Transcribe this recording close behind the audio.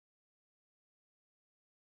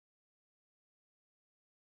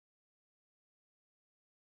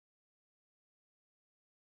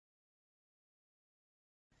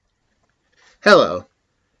Hello.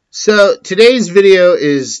 So today's video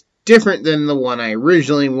is different than the one I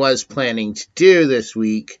originally was planning to do this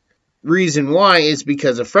week. Reason why is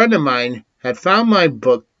because a friend of mine had found my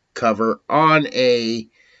book cover on a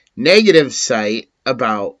negative site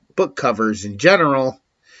about book covers in general,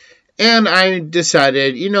 and I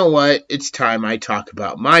decided, you know what, it's time I talk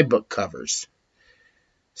about my book covers.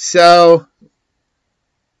 So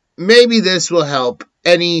maybe this will help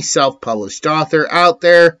any self-published author out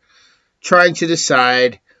there trying to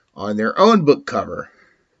decide on their own book cover.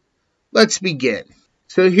 Let's begin.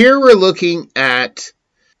 So here we're looking at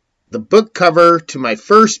the book cover to my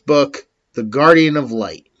first book, The Guardian of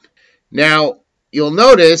Light. Now, you'll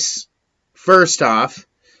notice, first off,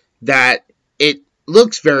 that it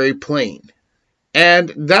looks very plain.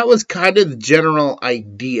 And that was kind of the general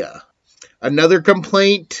idea. Another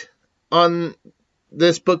complaint on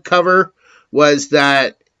this book cover was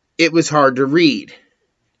that it was hard to read.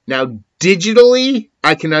 Now, digitally,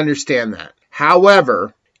 I can understand that.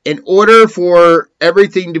 However, in order for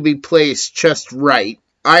everything to be placed just right,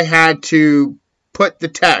 I had to put the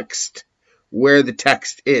text where the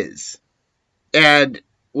text is. And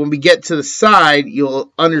when we get to the side,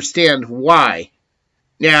 you'll understand why.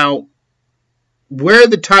 Now, where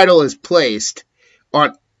the title is placed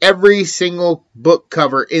on every single book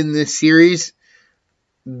cover in this series,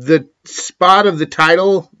 the spot of the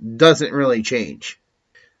title doesn't really change.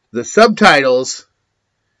 The subtitles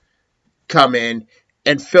come in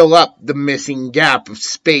and fill up the missing gap of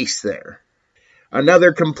space there.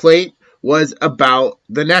 Another complaint was about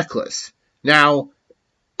the necklace. Now,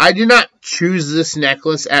 I did not choose this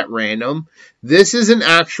necklace at random. This is an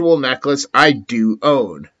actual necklace I do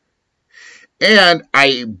own. And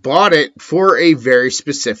I bought it for a very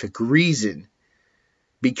specific reason.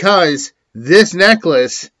 Because this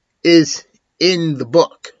necklace is in the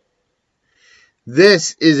book.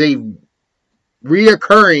 This is a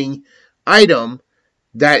reoccurring item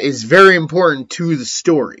that is very important to the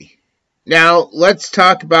story. Now, let's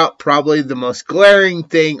talk about probably the most glaring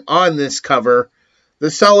thing on this cover, the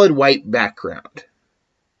solid white background.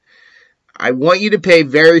 I want you to pay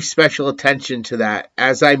very special attention to that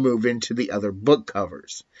as I move into the other book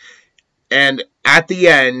covers. And at the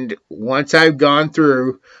end, once I've gone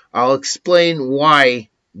through, I'll explain why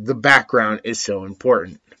the background is so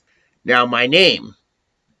important. Now, my name,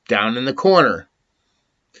 down in the corner,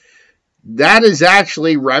 that is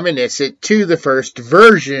actually reminiscent to the first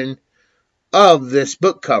version of this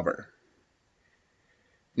book cover.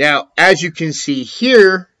 Now, as you can see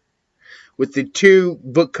here, with the two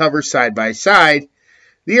book covers side by side,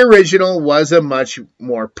 the original was a much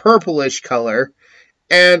more purplish color,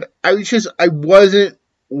 and I wasn't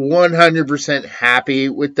 100% happy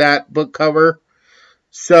with that book cover.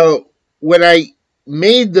 So when I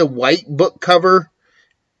made the white book cover,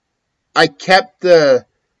 I kept the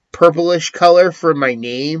purplish color for my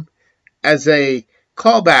name as a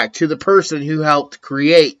callback to the person who helped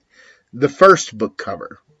create the first book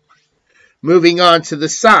cover. Moving on to the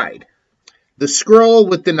side. The scroll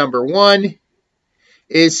with the number 1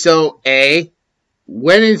 is so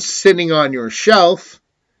when it's sitting on your shelf,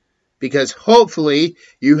 because hopefully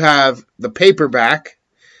you have the paperback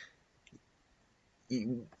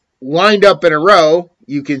lined up in a row,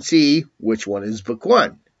 you can see which one is book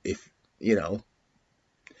 1. If,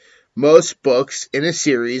 most books in a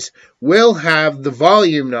series will have the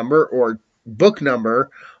volume number or book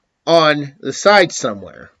number on the side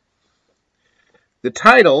somewhere. The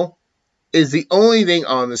title is the only thing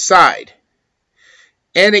on the side,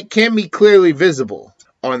 and it can be clearly visible.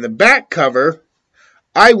 On the back cover,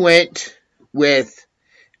 I went with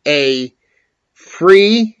a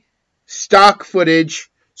free stock footage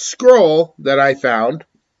scroll that I found,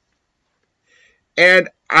 and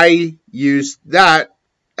I used that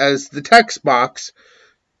as the text box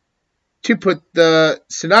to put the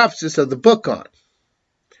synopsis of the book on.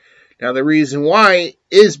 Now, the reason why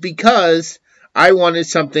is because I wanted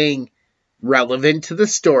something relevant to the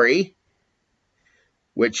story,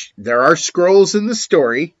 which there are scrolls in the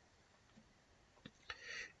story,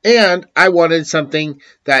 and I wanted something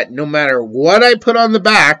that no matter what I put on the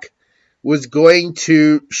back was going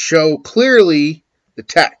to show clearly the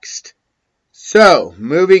text. So,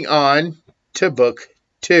 moving on to book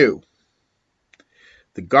 2.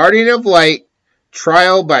 The Guardian of Light,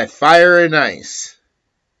 Trial by Fire and Ice.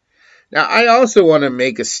 Now, I also want to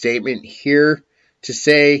make a statement here to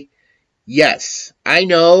say, yes, I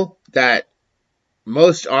know that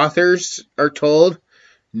most authors are told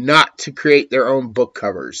not to create their own book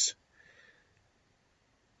covers.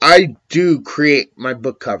 I do create my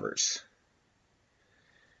book covers.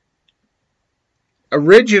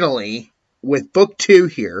 Originally, with book 2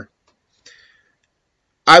 here,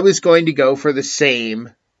 I was going to go for the same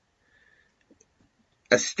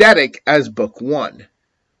aesthetic as book 1.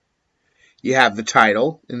 You have the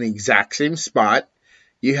title in the exact same spot.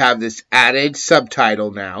 You have this added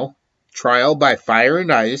subtitle now, Trial by Fire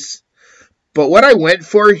and Ice. But what I went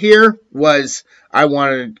for here was I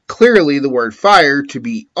wanted clearly the word fire to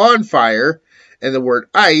be on fire and the word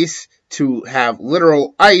ice to have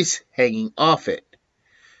literal ice hanging off it.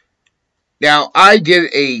 Now, I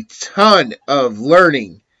did a ton of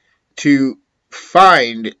learning to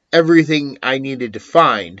find everything I needed to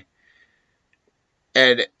find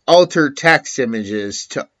and alter text images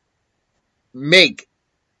to make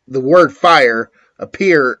the word fire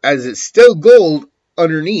appear as it's still gold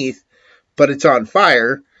underneath, but it's on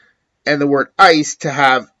fire, and the word ice to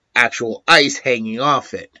have actual ice hanging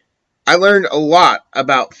off it. I learned a lot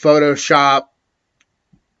about Photoshop,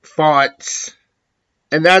 fonts,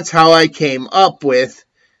 and that's how I came up with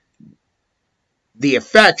the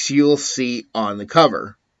effects you'll see on the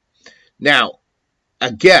cover. Now,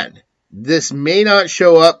 again, this may not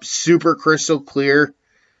show up super crystal clear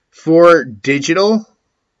for digital,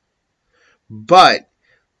 but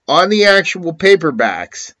on the actual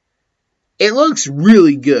paperbacks, it looks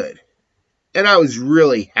really good, and I was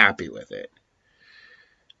really happy with it.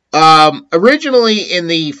 Originally, in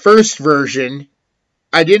the first version,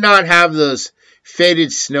 I did not have those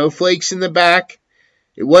faded snowflakes in the back.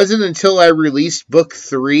 It wasn't until I released book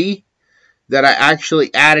 3 that I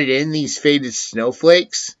actually added in these faded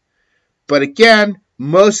snowflakes. But again,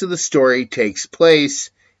 most of the story takes place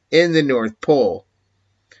in the North Pole.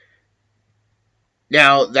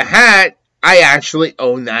 Now, the hat, I actually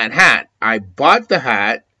own that hat. I bought the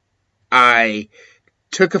hat, I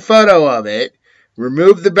took a photo of it,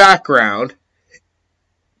 removed the background,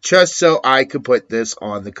 just so I could put this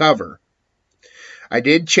on the cover. I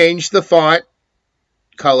did change the font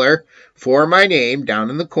color for my name down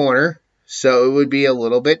in the corner, so it would be a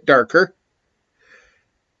little bit darker.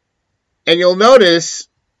 And you'll notice,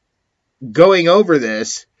 going over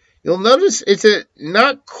this, you'll notice it's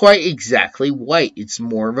not quite exactly white. It's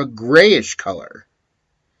more of a grayish color.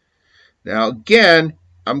 Now, again,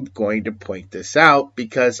 I'm going to point this out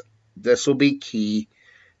because this will be key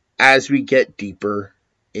as we get deeper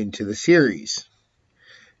into the series.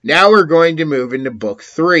 Now we're going to move into book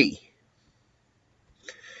 3.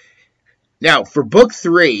 Now, for book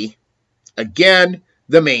 3, again,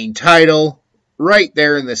 the main title, right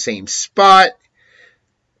there in the same spot.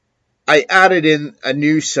 I added in a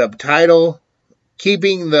new subtitle,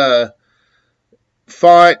 keeping the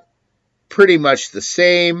font pretty much the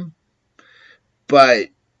same, but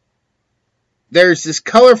there's this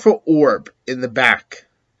colorful orb in the back.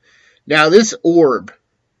 Now, this orb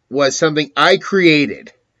was something I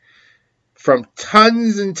created from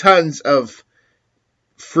tons and tons of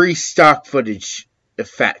free stock footage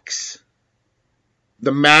effects.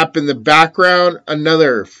 The map in the background,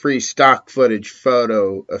 another free stock footage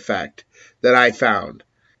photo effect that I found.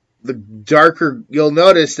 The darker, you'll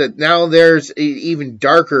notice that now there's an even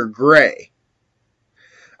darker gray.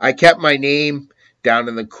 I kept my name down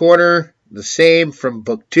in the corner, the same from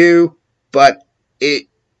book 2, but it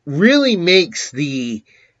really makes the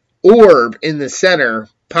orb in the center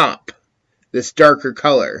pop, this darker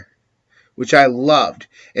color, which I loved.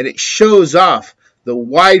 And it shows off the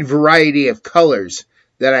wide variety of colors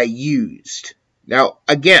that I used. Now,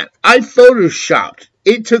 again, I photoshopped.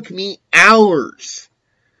 It took me hours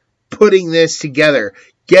putting this together,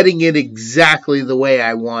 getting it exactly the way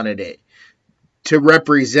I wanted it to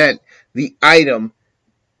represent the item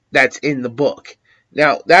that's in the book.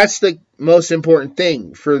 Now, that's the most important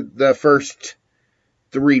thing for the first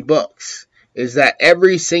 3 books, is that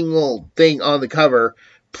every single thing on the cover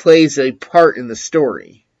plays a part in the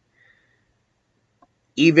story.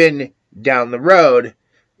 Even down the road,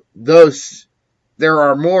 there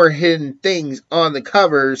are more hidden things on the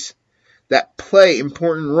covers that play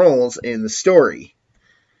important roles in the story.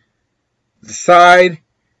 The side,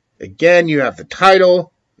 again, you have the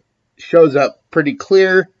title, shows up pretty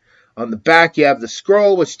clear. On the back, you have the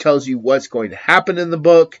scroll, which tells you what's going to happen in the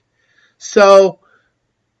book. So,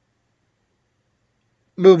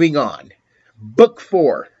 moving on. Book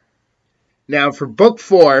 4. Now, for book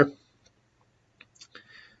 4,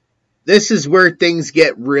 this is where things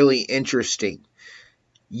get really interesting.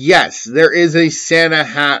 Yes, there is a Santa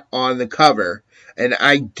hat on the cover, and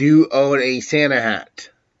I do own a Santa hat.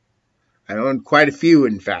 I own quite a few,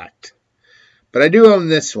 in fact. But I do own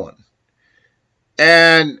this one.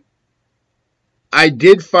 And I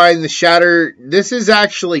did find the shatter. This is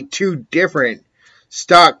actually 2 different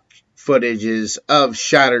stock footages of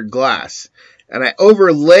shattered glass. And I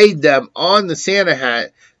overlaid them on the Santa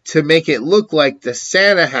hat to make it look like the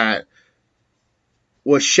Santa hat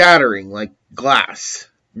was shattering like glass.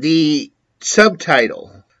 The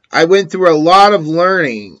subtitle. I went through a lot of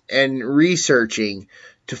learning and researching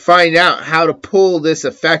to find out how to pull this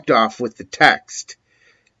effect off with the text.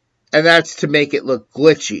 And that's to make it look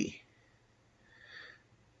glitchy.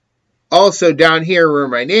 Also down here where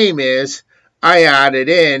my name is, I added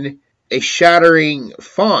in a shattering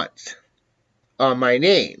font on my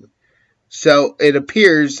name. So it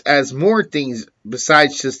appears as more things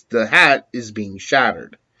besides just the hat is being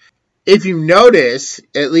shattered. If you notice,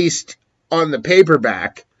 at least on the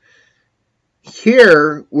paperback,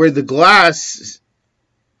 here where the glass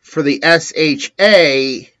for the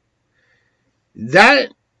SHA,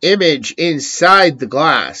 that image inside the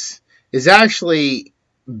glass is actually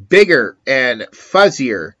bigger and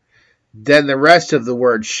fuzzier than the rest of the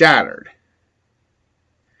word shattered.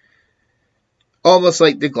 Almost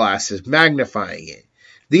like the glass is magnifying it.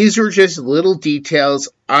 These were just little details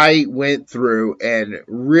I went through and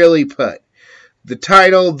really put. The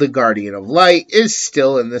title, The Guardian of Light, is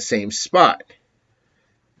still in the same spot.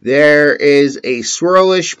 There is a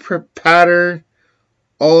swirlish pattern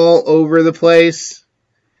all over the place.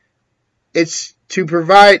 It's to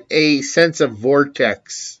provide a sense of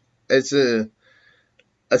vortex. It's a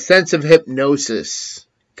sense of hypnosis,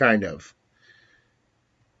 kind of.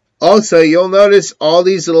 Also, you'll notice all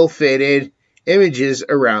these little faded images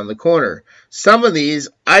around the corner. Some of these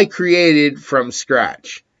I created from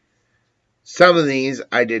scratch. Some of these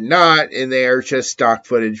I did not, and they are just stock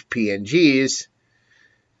footage PNGs.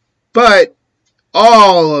 But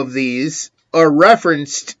all of these are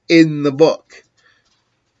referenced in the book.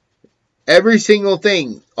 Every single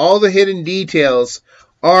thing, all the hidden details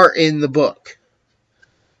are in the book.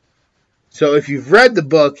 So if you've read the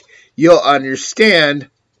book, you'll understand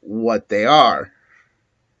what they are.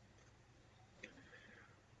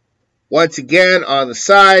 Once again, on the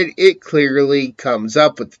side, it clearly comes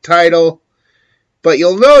up with the title. But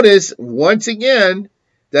you'll notice, once again,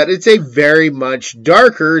 that it's a very much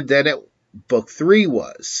darker than Book 3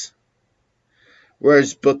 was.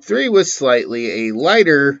 Whereas Book 3 was slightly a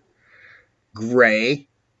lighter gray,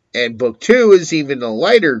 and Book 2 is even a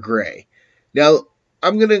lighter gray. Now,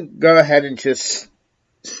 I'm going to go ahead and just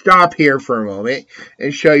stop here for a moment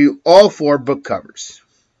and show you all 4 book covers.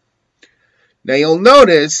 Now, you'll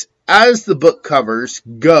notice as the book covers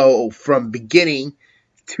go from beginning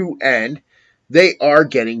to end, they are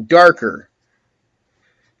getting darker.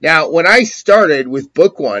 Now, when I started with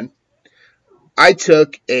Book 1, I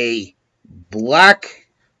took a black,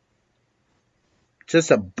 just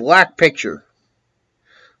a black picture.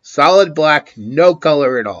 Solid black, no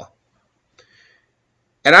color at all.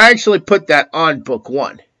 And I actually put that on Book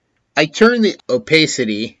 1. I turned the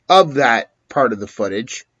opacity of that part of the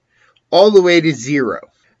footage all the way to 0.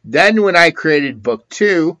 Then when I created Book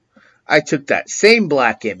 2, I took that same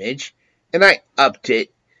black image and I upped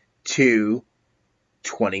it to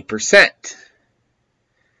 20%.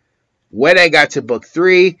 When I got to Book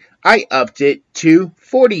 3, I upped it to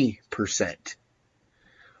 40%.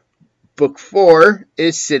 Book 4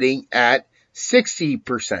 is sitting at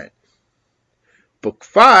 60%. Book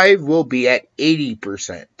 5 will be at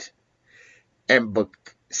 80%. And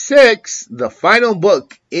Book 6, the final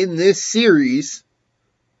book in this series,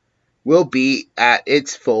 will be at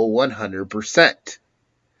its full 100%.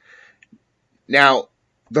 Now,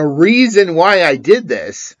 the reason why I did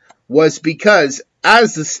this was because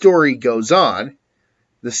as the story goes on,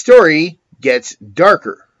 the story gets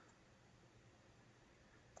darker.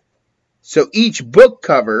 So each book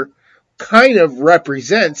cover kind of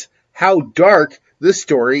represents how dark the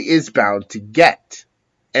story is bound to get.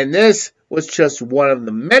 And this was just one of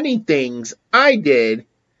the many things I did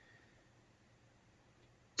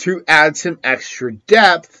to add some extra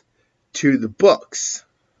depth to the books.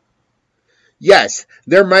 Yes,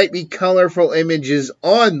 there might be colorful images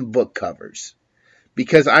on the book covers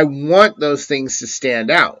because I want those things to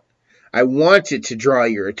stand out. I want it to draw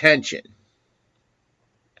your attention.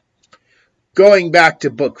 Going back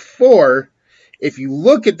to Book 4, if you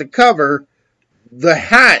look at the cover, the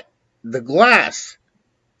hat, the glass,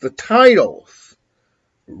 the titles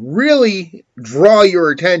really draw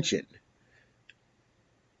your attention.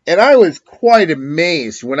 And I was quite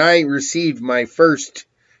amazed when I received my first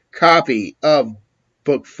copy of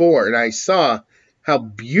Book 4 and I saw how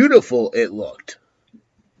beautiful it looked.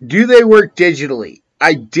 Do they work digitally?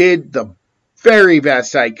 I did the very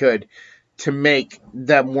best I could to make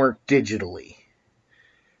them work digitally.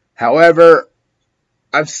 However,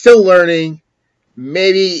 I'm still learning.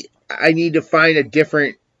 Maybe I need to find a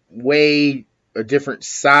different way, a different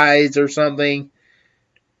size or something.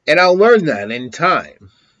 And I'll learn that in time.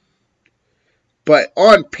 But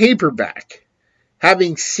on paperback,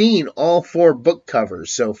 having seen all 4 book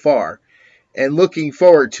covers so far, and looking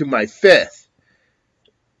forward to my 5th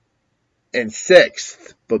and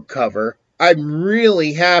 6th book cover, I'm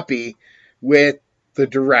really happy with the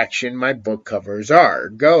direction my book covers are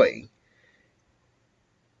going.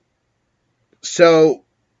 So,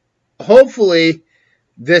 hopefully,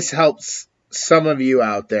 this helps some of you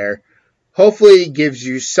out there. Hopefully, it gives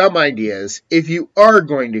you some ideas if you are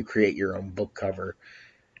going to create your own book cover.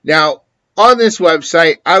 Now, on this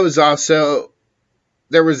website,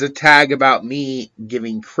 there was a tag about me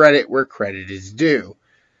giving credit where credit is due.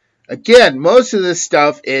 Again, most of this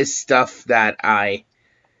stuff is stuff that I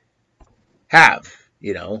have.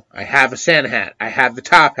 You know, I have a Santa hat. I have the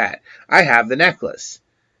top hat. I have the necklace.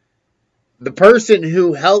 The person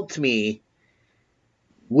who helped me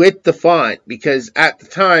with the font, because at the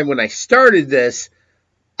time when I started this,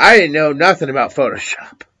 I didn't know nothing about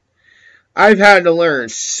Photoshop. I've had to learn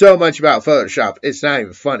so much about Photoshop, it's not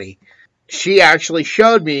even funny. She actually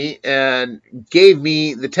showed me and gave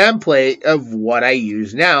me the template of what I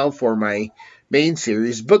use now for my main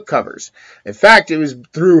series book covers. In fact, it was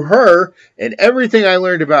through her and everything I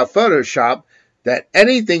learned about Photoshop that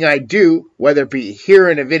anything I do, whether it be here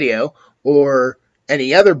in a video or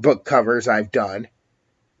any other book covers I've done,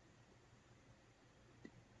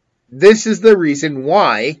 this is the reason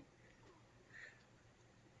why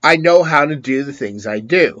I know how to do the things I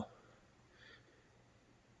do.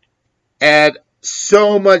 And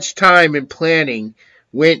so much time and planning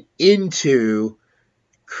went into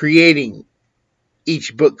creating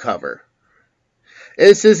each book cover.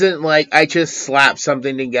 This isn't like I just slapped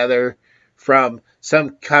something together from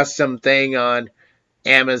some custom thing on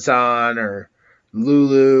Amazon or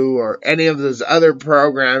Lulu or any of those other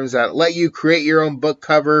programs that let you create your own book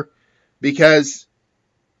cover, because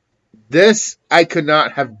this I could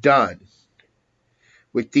not have done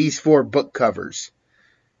with these 4 book covers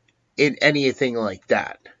in anything like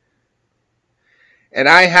that. And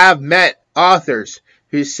I have met authors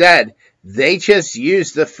who said they just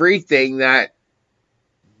used the free thing that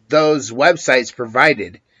those websites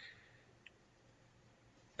provided.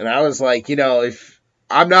 And I was like, you know, if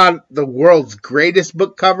I'm not the world's greatest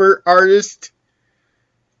book cover artist,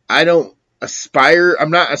 I'm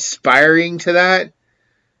not aspiring to that,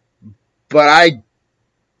 but I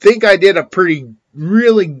think I did a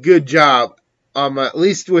really good job, at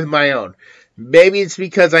least with my own. Maybe it's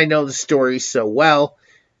because I know the story so well,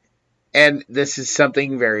 and this is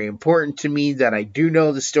something very important to me, that I do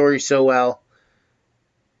know the story so well.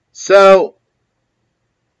 So,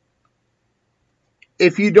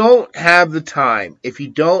 if you don't have the time, if you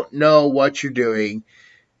don't know what you're doing,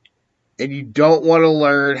 and you don't want to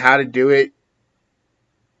learn how to do it,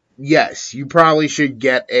 yes, you probably should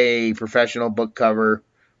get a professional book cover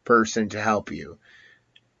person to help you.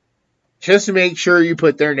 Just to make sure you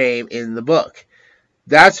put their name in the book.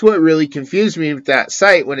 That's what really confused me with that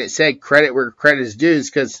site when it said credit where credit is due,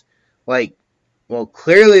 because,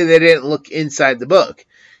 clearly they didn't look inside the book.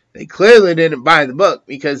 They clearly didn't buy the book,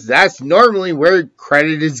 because that's normally where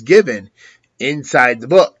credit is given, inside the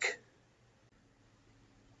book.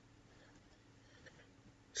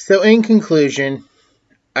 So in conclusion,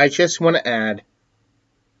 I just want to add,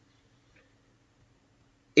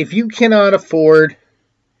 if you cannot afford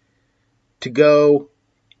to go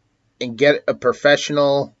and get a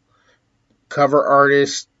professional cover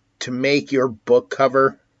artist to make your book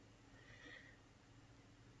cover,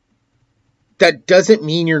 that doesn't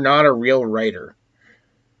mean you're not a real writer.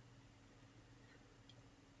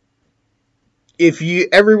 If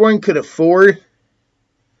everyone could afford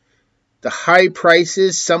the high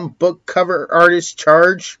prices some book cover artists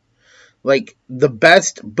charge, like the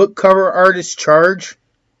best book cover artists charge,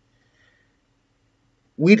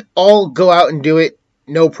 we'd all go out and do it,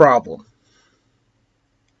 no problem.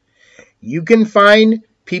 You can find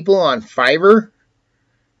people on Fiverr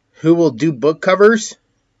who will do book covers.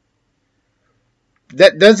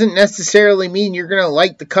 That doesn't necessarily mean you're going to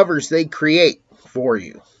like the covers they create for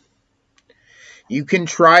you. You can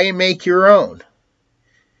try and make your own,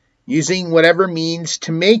 using whatever means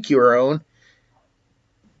to make your own.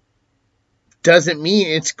 Doesn't mean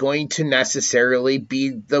it's going to necessarily be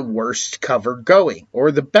the worst cover going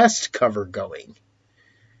or the best cover going.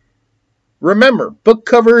 Remember, book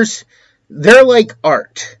covers, they're like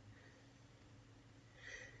art.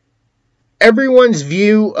 Everyone's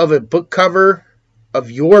view of a book cover, of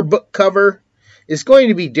your book cover, is going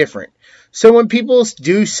to be different. So when people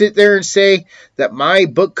do sit there and say that my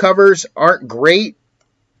book covers aren't great,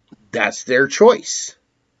 that's their choice.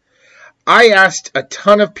 I asked a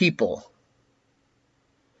ton of people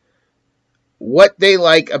what they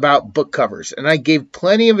like about book covers. And I gave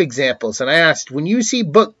plenty of examples. And I asked, when you see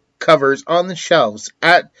book covers on the shelves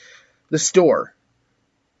at the store,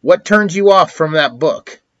 what turns you off from that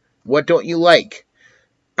book? What don't you like?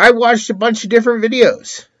 I watched a bunch of different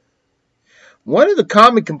videos. One of the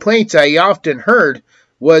common complaints I often heard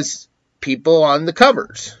was people on the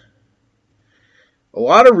covers. A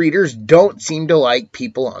lot of readers don't seem to like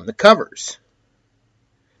people on the covers.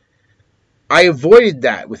 I avoided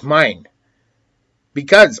that with mine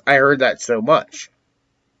because I heard that so much.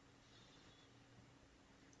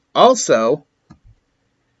 Also,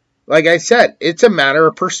 like I said, it's a matter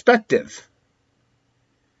of perspective.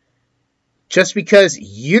 Just because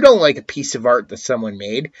you don't like a piece of art that someone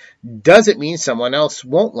made doesn't mean someone else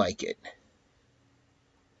won't like it.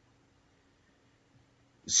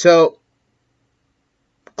 So,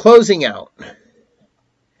 closing out.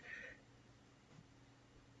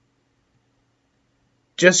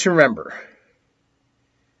 Just remember,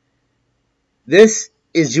 this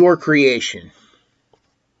is your creation.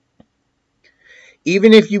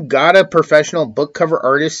 Even if you got a professional book cover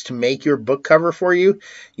artist to make your book cover for you,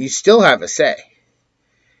 you still have a say.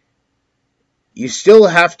 You still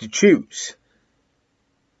have to choose.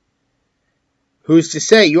 Who's to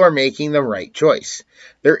say you're making the right choice?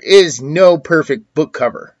 There is no perfect book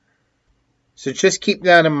cover. So just keep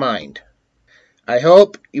that in mind. I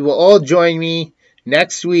hope you will all join me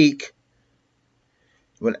next week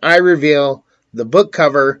when I reveal the book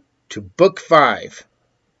cover to Book 5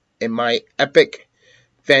 in my epic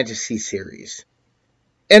fantasy series.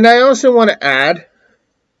 And I also want to add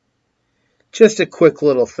just a quick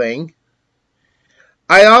little thing.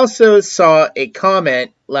 I also saw a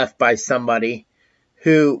comment left by somebody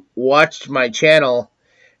who watched my channel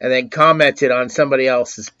and then commented on somebody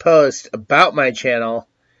else's post about my channel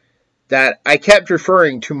that I kept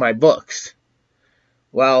referring to my books.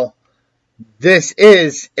 Well, this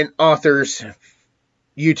is an author's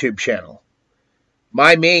YouTube channel.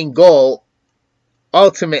 My main goal,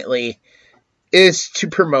 ultimately, is to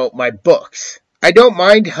promote my books. I don't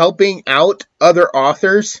mind helping out other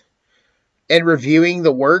authors and reviewing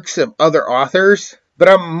the works of other authors, but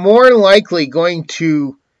I'm more likely going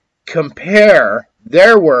to compare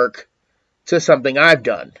their work to something I've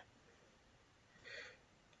done.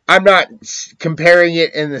 I'm not comparing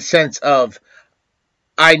it in the sense of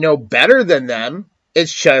I know better than them.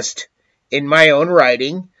 It's just, in my own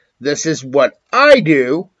writing, this is what I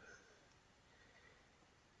do.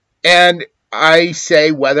 And I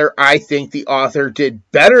say whether I think the author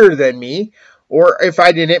did better than me, or if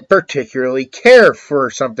I didn't particularly care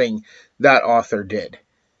for something that author did.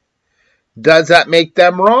 Does that make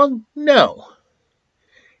them wrong? No.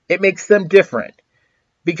 It makes them different.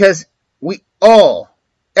 Because we all,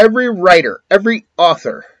 every writer, every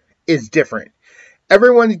author is different.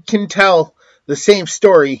 Everyone can tell the same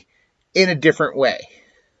story in a different way.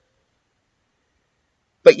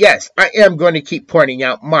 But yes, I am going to keep pointing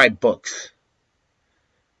out my books.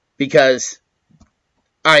 Because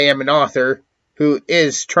I am an author who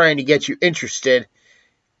is trying to get you interested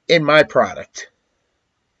in my product.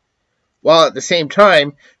 While at the same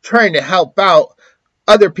time, trying to help out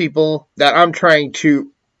other people that I'm trying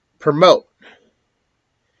to promote.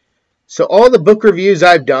 So all the book reviews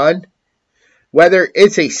I've done, whether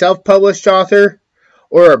it's a self-published author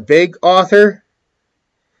or a big author,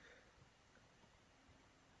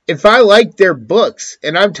 if I like their books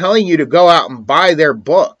and I'm telling you to go out and buy their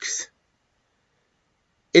books,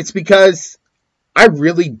 it's because I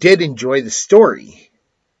really did enjoy the story.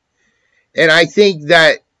 And I think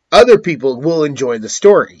that other people will enjoy the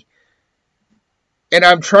story. And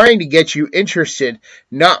I'm trying to get you interested,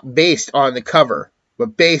 not based on the cover,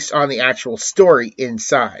 but based on the actual story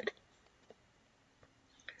inside.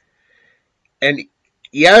 And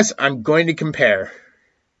yes, I'm going to compare.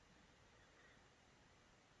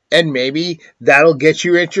 And maybe that'll get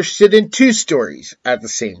you interested in 2 stories at the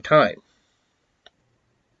same time.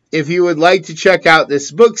 If you would like to check out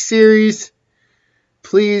this book series,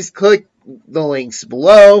 please click the links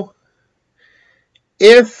below.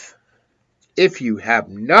 If you have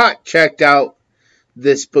not checked out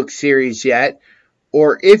this book series yet,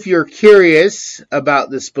 or if you're curious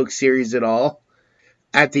about this book series at all,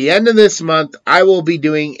 at the end of this month, I will be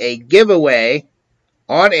doing a giveaway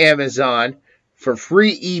on Amazon for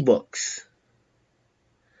free ebooks.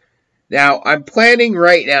 Now, I'm planning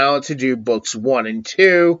right now to do books 1 and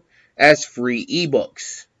 2 as free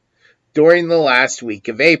ebooks during the last week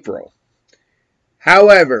of April.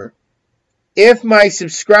 However, if my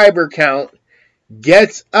subscriber count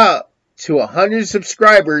gets up to 100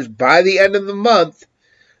 subscribers by the end of the month,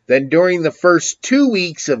 then during the first 2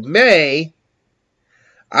 weeks of May,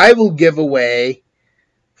 I will give away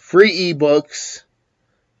free ebooks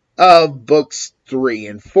of books 3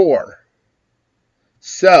 and 4.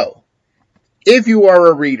 So, if you are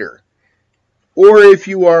a reader, or if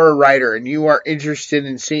you are a writer and you are interested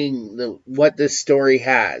in seeing what this story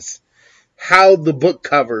has, how the book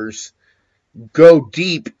covers go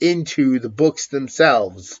deep into the books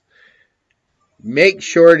themselves, make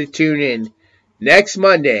sure to tune in next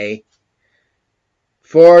Monday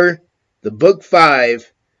for the Book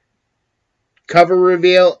 5 cover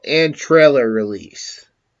reveal and trailer release.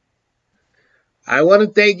 I want to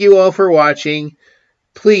thank you all for watching.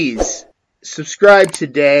 Please subscribe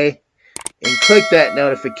today and click that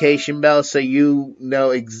notification bell so you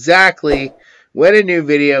know exactly when a new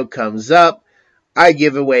video comes up. I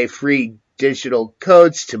give away free digital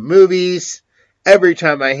codes to movies every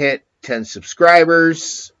time I hit 10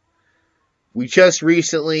 subscribers. We just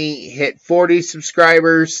recently hit 40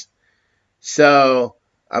 subscribers, so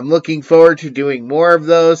I'm looking forward to doing more of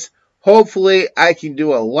those. Hopefully, I can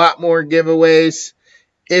do a lot more giveaways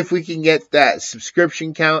if we can get that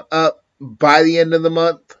subscription count up by the end of the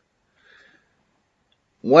month.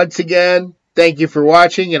 Once again, thank you for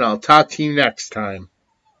watching, and I'll talk to you next time.